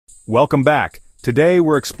Welcome back. Today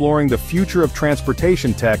we're exploring the future of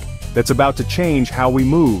transportation tech that's about to change how we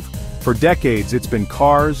move. For decades it's been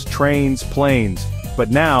cars, trains, planes,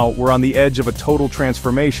 but now we're on the edge of a total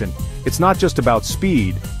transformation. It's not just about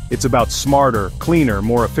speed, it's about smarter, cleaner,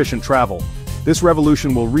 more efficient travel. This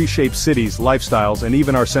revolution will reshape cities, lifestyles, and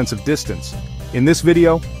even our sense of distance. In this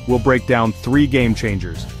video, we'll break down 3 game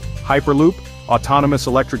changers: Hyperloop, autonomous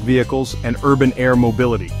electric vehicles, and urban air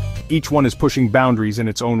mobility. Each one is pushing boundaries in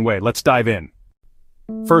its own way. Let's dive in.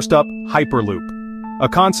 First up, Hyperloop. A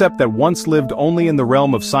concept that once lived only in the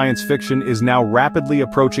realm of science fiction is now rapidly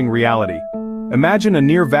approaching reality. Imagine a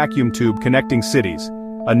near vacuum tube connecting cities,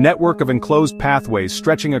 a network of enclosed pathways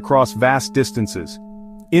stretching across vast distances.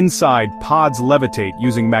 Inside, pods levitate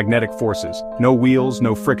using magnetic forces. No wheels,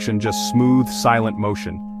 no friction, just smooth, silent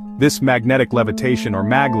motion. This magnetic levitation, or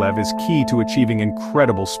maglev, is key to achieving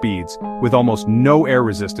incredible speeds. With almost no air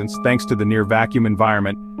resistance thanks to the near vacuum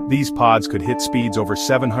environment, these pods could hit speeds over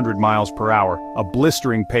 700 miles per hour, a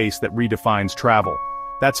blistering pace that redefines travel.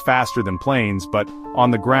 That's faster than planes, but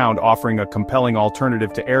on the ground offering a compelling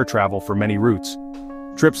alternative to air travel for many routes.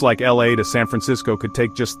 Trips like LA to San Francisco could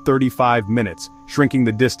take just 35 minutes, shrinking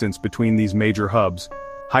the distance between these major hubs.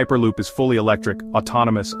 Hyperloop is fully electric,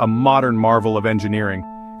 autonomous, a modern marvel of engineering,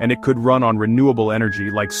 and it could run on renewable energy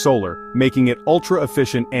like solar, making it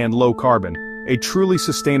ultra-efficient and low-carbon, a truly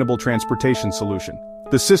sustainable transportation solution.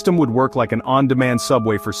 The system would work like an on-demand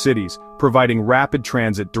subway for cities, providing rapid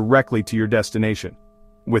transit directly to your destination.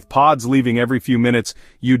 With pods leaving every few minutes,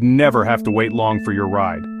 you'd never have to wait long for your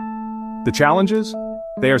ride. The challenges?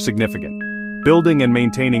 They are significant. Building and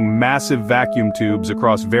maintaining massive vacuum tubes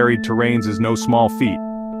across varied terrains is no small feat.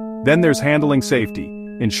 Then there's handling safety,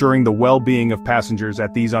 ensuring the well-being of passengers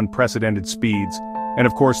at these unprecedented speeds, and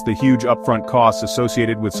of course the huge upfront costs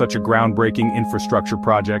associated with such a groundbreaking infrastructure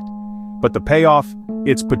project. But the payoff?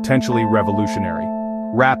 It's potentially revolutionary.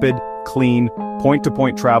 Rapid, clean,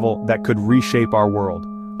 point-to-point travel that could reshape our world.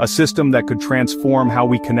 A system that could transform how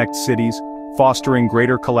we connect cities, fostering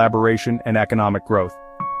greater collaboration and economic growth.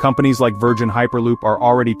 Companies like Virgin Hyperloop are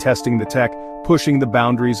already testing the tech, pushing the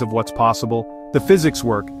boundaries of what's possible. The physics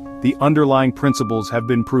work, the underlying principles have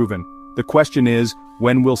been proven. The question is,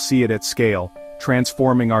 when we'll see it at scale,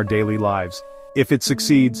 transforming our daily lives. If it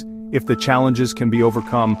succeeds, if the challenges can be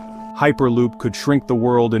overcome, Hyperloop could shrink the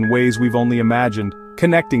world in ways we've only imagined,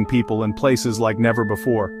 connecting people and places like never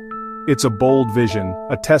before. It's a bold vision,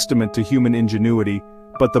 a testament to human ingenuity,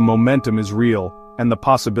 but the momentum is real, and the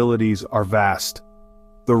possibilities are vast.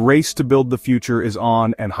 The race to build the future is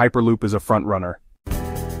on, and Hyperloop is a frontrunner.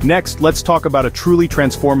 Next, let's talk about a truly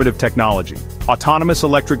transformative technology: autonomous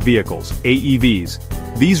electric vehicles,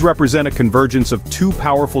 AEVs. These represent a convergence of 2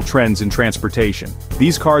 powerful trends in transportation.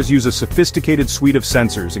 These cars use a sophisticated suite of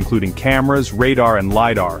sensors, including cameras, radar, and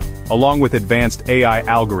LiDAR, along with advanced AI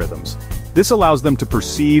algorithms. This allows them to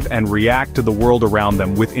perceive and react to the world around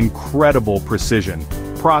them with incredible precision,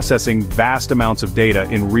 processing vast amounts of data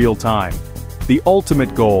in real time. The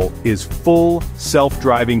ultimate goal is full,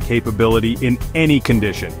 self-driving capability in any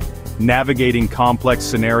condition, navigating complex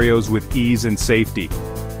scenarios with ease and safety.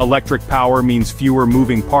 Electric power means fewer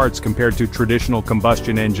moving parts compared to traditional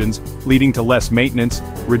combustion engines, leading to less maintenance,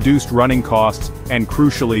 reduced running costs, and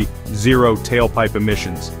crucially, zero tailpipe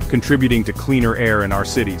emissions, contributing to cleaner air in our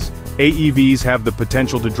cities. AEVs have the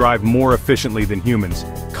potential to drive more efficiently than humans,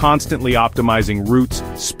 constantly optimizing routes,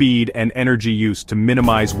 speed, and energy use to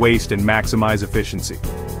minimize waste and maximize efficiency.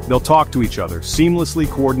 They'll talk to each other, seamlessly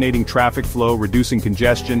coordinating traffic flow, reducing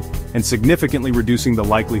congestion, and significantly reducing the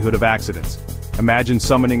likelihood of accidents. Imagine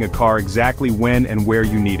summoning a car exactly when and where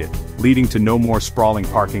you need it, leading to no more sprawling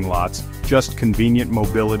parking lots, just convenient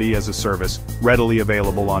mobility as a service, readily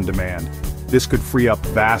available on demand. This could free up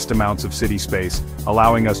vast amounts of city space,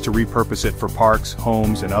 allowing us to repurpose it for parks,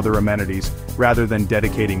 homes, and other amenities, rather than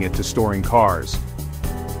dedicating it to storing cars.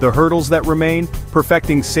 The hurdles that remain: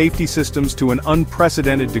 perfecting safety systems to an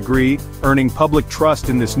unprecedented degree, earning public trust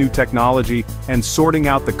in this new technology, and sorting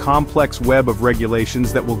out the complex web of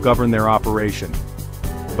regulations that will govern their operation.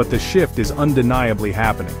 But the shift is undeniably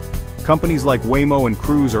happening. Companies like Waymo and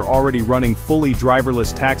Cruise are already running fully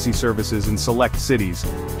driverless taxi services in select cities,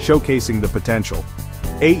 showcasing the potential.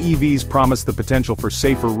 AEVs promise the potential for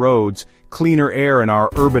safer roads, cleaner air in our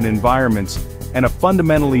urban environments, and a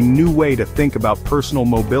fundamentally new way to think about personal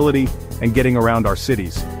mobility and getting around our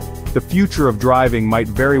cities. The future of driving might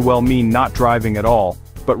very well mean not driving at all,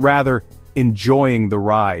 but rather enjoying the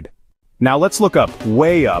ride. Now let's look up,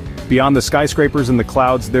 way up. Beyond the skyscrapers and the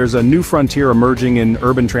clouds, there's a new frontier emerging in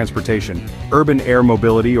urban transportation. Urban air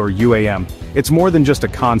mobility, or UAM. It's more than just a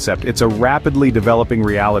concept, it's a rapidly developing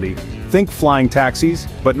reality. Think flying taxis,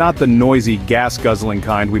 but not the noisy, gas-guzzling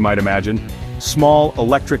kind we might imagine. Small,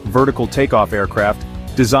 electric vertical takeoff aircraft,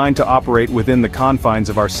 designed to operate within the confines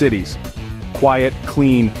of our cities. Quiet,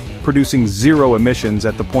 clean, producing zero emissions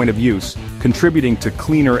at the point of use, contributing to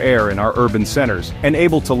cleaner air in our urban centers, and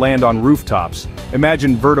able to land on rooftops.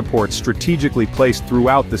 Imagine vertiports strategically placed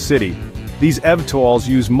throughout the city. These eVTOLs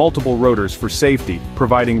use multiple rotors for safety,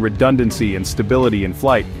 providing redundancy and stability in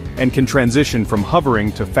flight, and can transition from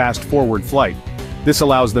hovering to fast-forward flight. This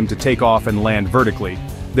allows them to take off and land vertically,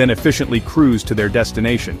 then efficiently cruise to their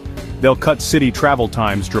destination. They'll cut city travel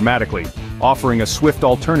times dramatically, offering a swift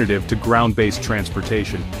alternative to ground-based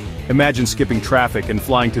transportation. Imagine skipping traffic and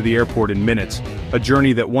flying to the airport in minutes. A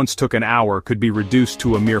journey that once took an hour could be reduced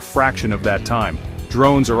to a mere fraction of that time.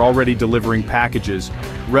 Drones are already delivering packages,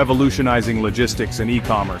 revolutionizing logistics and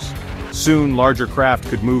e-commerce. Soon, larger craft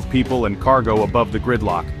could move people and cargo above the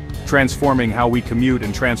gridlock, transforming how we commute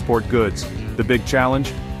and transport goods. The big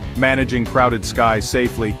challenge? Managing crowded skies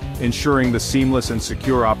safely, ensuring the seamless and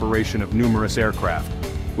secure operation of numerous aircraft.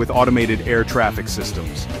 With automated air traffic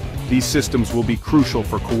systems. These systems will be crucial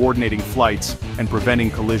for coordinating flights and preventing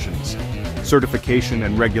collisions. Certification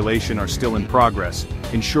and regulation are still in progress,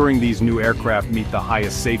 ensuring these new aircraft meet the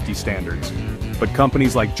highest safety standards. But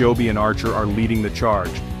companies like Joby and Archer are leading the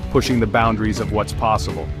charge, pushing the boundaries of what's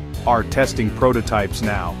possible. Are testing prototypes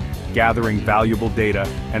now, gathering valuable data,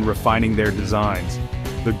 and refining their designs.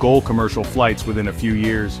 The goal: commercial flights within a few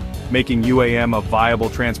years, making UAM a viable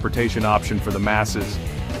transportation option for the masses.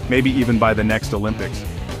 Maybe even by the next Olympics.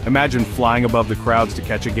 Imagine flying above the crowds to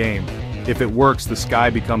catch a game. If it works, the sky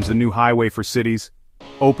becomes a new highway for cities,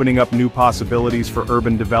 opening up new possibilities for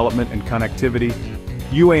urban development and connectivity.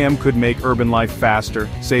 UAM could make urban life faster,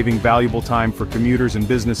 saving valuable time for commuters and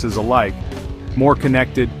businesses alike. More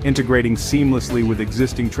connected, integrating seamlessly with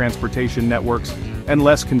existing transportation networks, and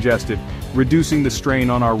less congested, reducing the strain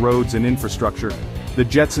on our roads and infrastructure. The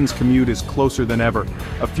Jetsons commute is closer than ever,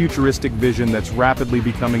 a futuristic vision that's rapidly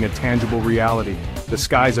becoming a tangible reality. The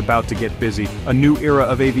sky's about to get busy, a new era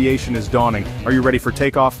of aviation is dawning. Are you ready for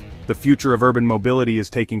takeoff? The future of urban mobility is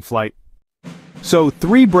taking flight. So,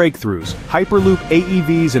 3 breakthroughs, Hyperloop,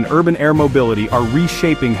 AEVs, and urban air mobility are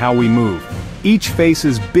reshaping how we move. Each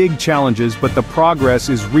faces big challenges, but the progress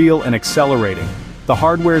is real and accelerating. The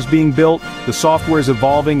hardware's being built, the software's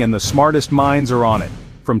evolving, and the smartest minds are on it.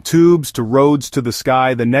 From tubes to roads to the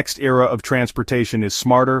sky, the next era of transportation is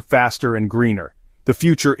smarter, faster, and greener. The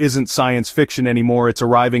future isn't science fiction anymore, it's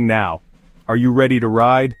arriving now. Are you ready to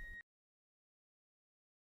ride?